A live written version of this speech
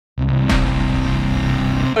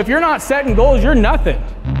if you're not setting goals, you're nothing.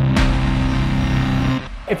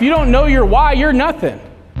 If you don't know your why, you're nothing.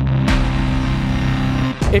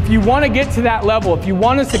 If you want to get to that level, if you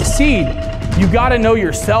want to succeed, you got to know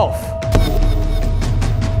yourself.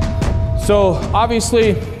 So obviously,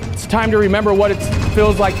 it's time to remember what it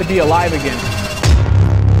feels like to be alive again.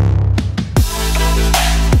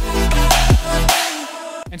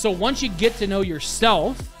 And so once you get to know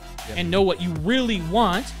yourself and know what you really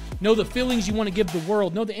want, know the feelings you want to give the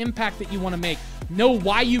world, know the impact that you want to make, know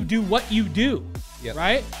why you do what you do,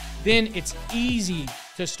 right? Then it's easy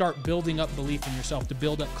to start building up belief in yourself, to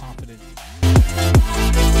build up confidence.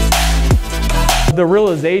 The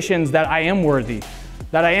realizations that I am worthy,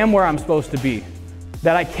 that I am where I'm supposed to be,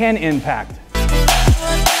 that I can impact.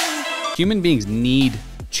 Human beings need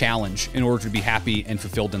challenge in order to be happy and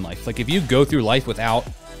fulfilled in life. Like if you go through life without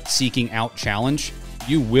seeking out challenge,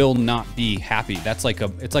 you will not be happy. That's like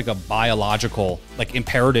it's like a biological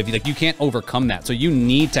imperative. Like you can't overcome that. So you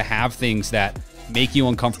need to have things that make you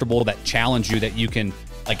uncomfortable, that challenge you, that you can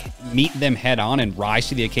meet them head on and rise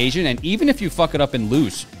to the occasion. And even if you fuck it up and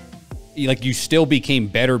lose, you still became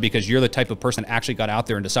better because you're the type of person that actually got out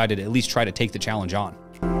there and decided to at least try to take the challenge on.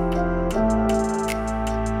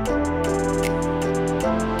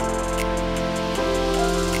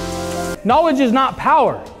 Knowledge is not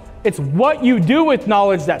power. It's what you do with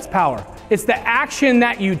knowledge that's power. It's the action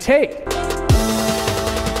that you take.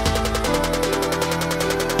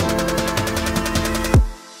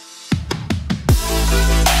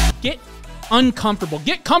 Get uncomfortable.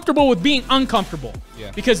 Get comfortable with being uncomfortable.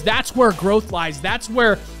 Because that's where growth lies. That's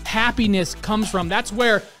where happiness comes from. That's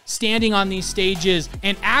where standing on these stages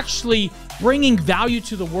and actually bringing value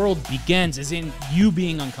to the world begins, is in you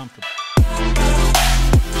being uncomfortable.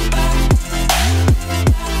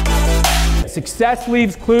 Success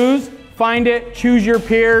leaves clues. Find it, choose your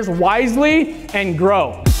peers wisely, and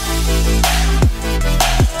grow.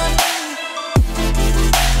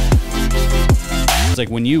 It's like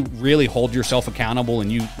when you really hold yourself accountable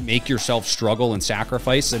and you make yourself struggle and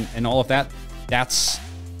sacrifice and all of that, that's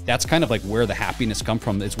kind of like where the happiness comes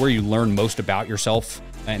from. It's where you learn most about yourself,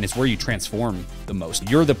 and it's where you transform the most.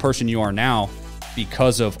 You're the person you are now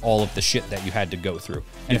because of all of the shit that you had to go through.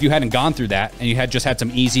 And if you hadn't gone through that and you had just had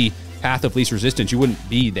some easy path of least resistance, you wouldn't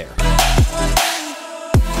be there.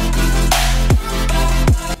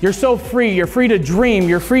 You're so free. You're free to dream.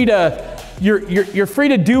 You're free to You're free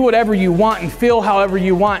to do whatever you want and feel however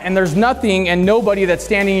you want, and there's nothing and nobody that's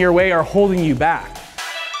standing in your way or holding you back.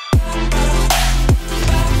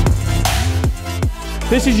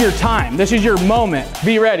 This is your time. This is your moment.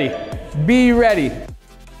 Be ready. Be ready.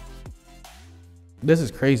 This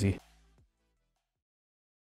is crazy.